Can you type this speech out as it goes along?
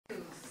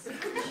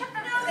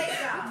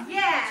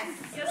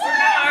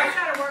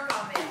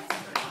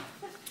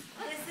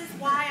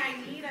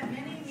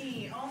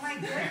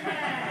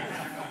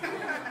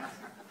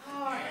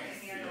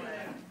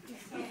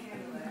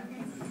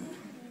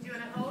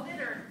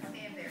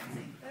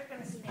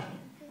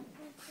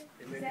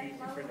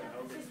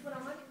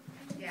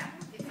Yeah.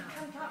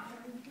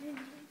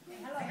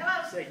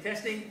 Hello. Say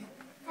testing.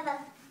 Hello.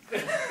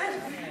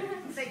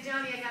 Say,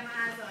 Johnny, I got my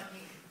eyes on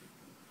you.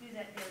 Do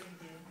that there you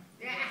do.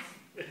 Yeah.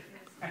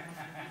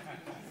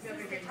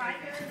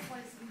 Tiger, what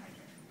is it?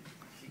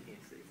 She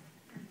can't see.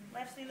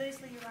 Lefty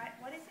loosely, you're right.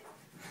 What is it?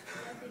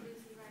 Lefty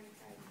loosey, righty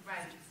tighty.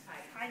 Righty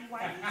tight. Tidy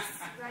whities.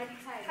 Righty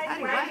tighty.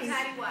 Tidy Righty whities.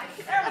 tighty whitey.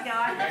 There we go. I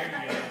There you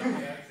go.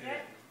 That's Good.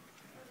 it.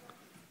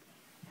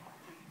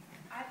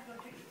 I have to go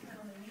trick or treat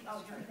on the meat. Oh,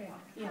 Okay.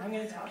 Yeah, I'm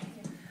going to talk.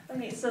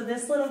 Okay, so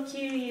this little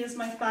cutie is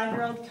my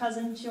 5-year-old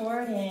cousin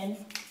Jordan.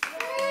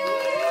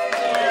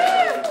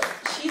 And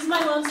she's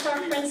my Lone Star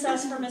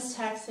Princess for Miss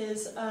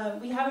Texas.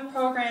 We have a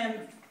program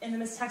in the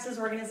Miss Texas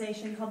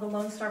organization called the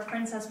Lone Star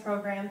Princess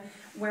Program,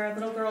 where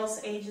little girls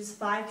ages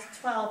 5 to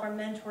 12 are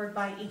mentored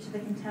by each of the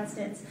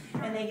contestants,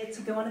 and they get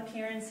to go on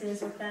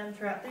appearances with them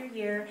throughout their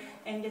year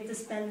and get to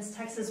spend Miss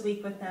Texas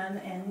Week with them,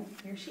 and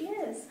here she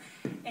is.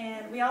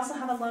 And we also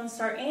have a Lone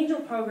Star Angel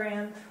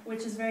program,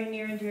 which is very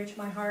near and dear to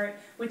my heart,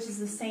 which is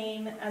the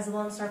same as the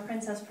Lone Star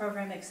Princess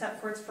program, except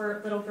for it's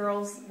for little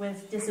girls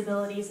with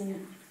disabilities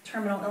and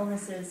terminal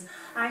illnesses.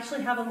 I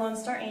actually have a Lone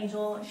Star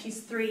Angel. She's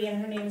 3, and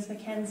her name is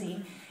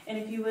Mackenzie. And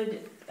if you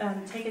would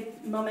take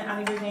a moment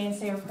out of your day and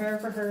say a prayer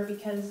for her,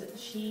 because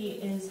she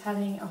is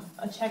having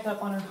a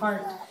checkup on her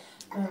heart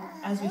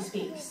as we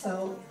speak.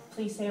 So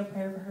please say a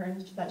prayer for her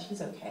and that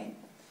she's okay.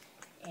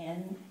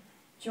 And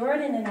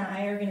Jordan and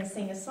I are going to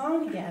sing a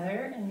song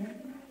together, and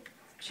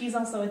she's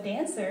also a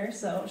dancer,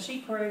 so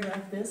she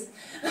choreographed this.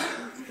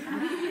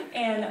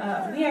 And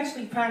we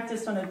actually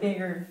practiced on a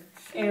bigger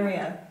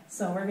area,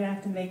 so we're going to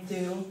have to make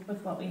do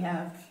with what we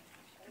have.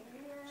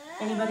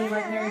 Anybody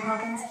like Mary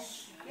Poppins?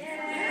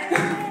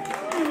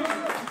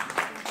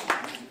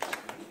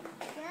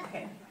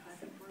 Okay,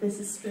 this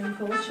is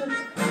Spoonful of Sugar.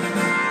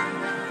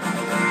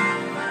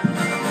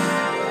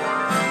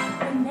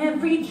 In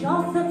every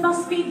job that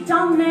must be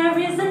done, there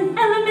is an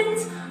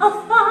element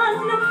of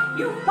fun.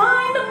 You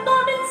find the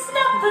fun and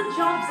snap the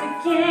job's a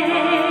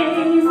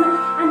game.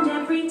 And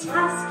every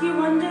task you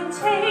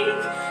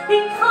undertake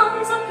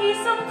becomes a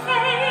piece of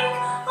cake.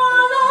 A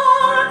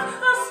lark,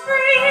 a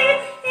spree,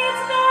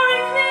 it's very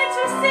clear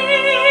to see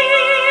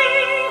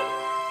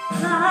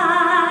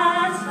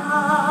that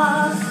a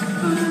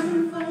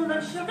spoonful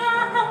of sugar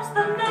helps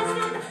the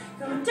medicine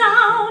go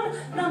down.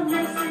 The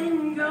medicine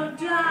go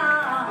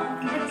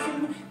down.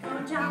 Medicine go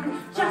down.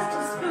 Just a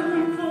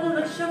spoonful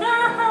of sugar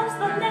helps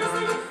the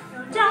medicine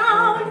go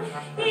down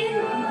in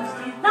the most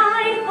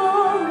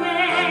delightful way.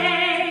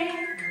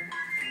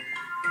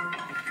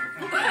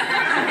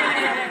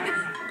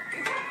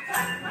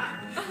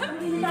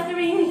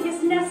 Feathering his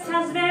nest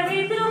has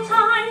very little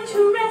time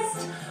to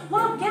rest,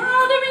 while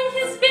gathering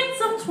his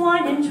bits of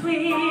twine and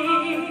twig.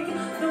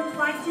 Though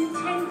quite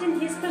intent in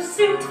his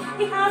pursuit,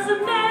 he has a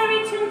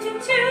merry tune to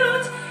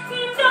toot.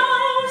 He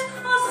knows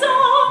a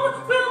song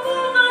will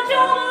move the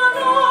job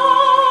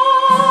along.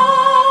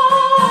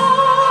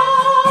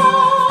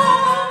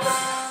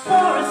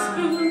 For a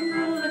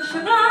spoonful of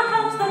sugar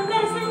helps the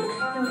medicine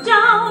go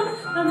down.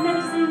 The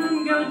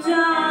medicine go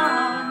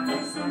down.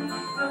 Medicine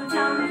go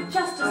down.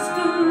 Just a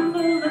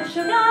spoonful of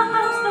sugar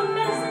helps the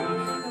medicine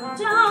go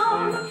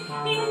down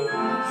in the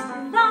most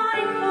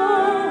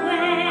delightful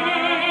way.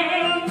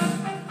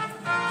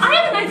 I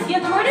have an idea,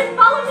 Jordan.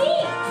 Follow me.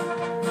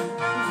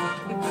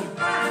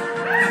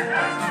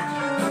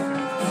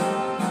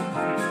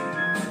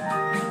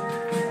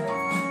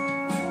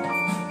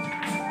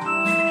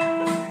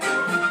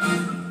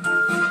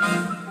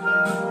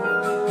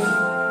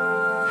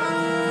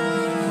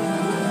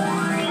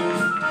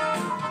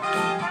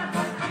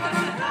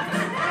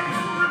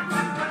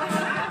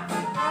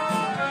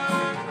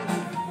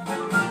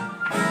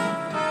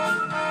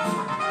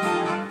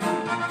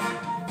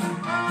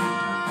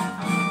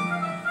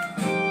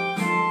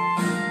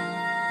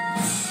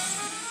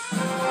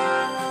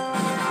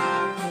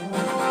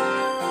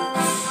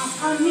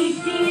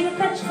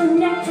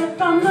 Nectar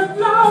from the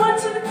flower.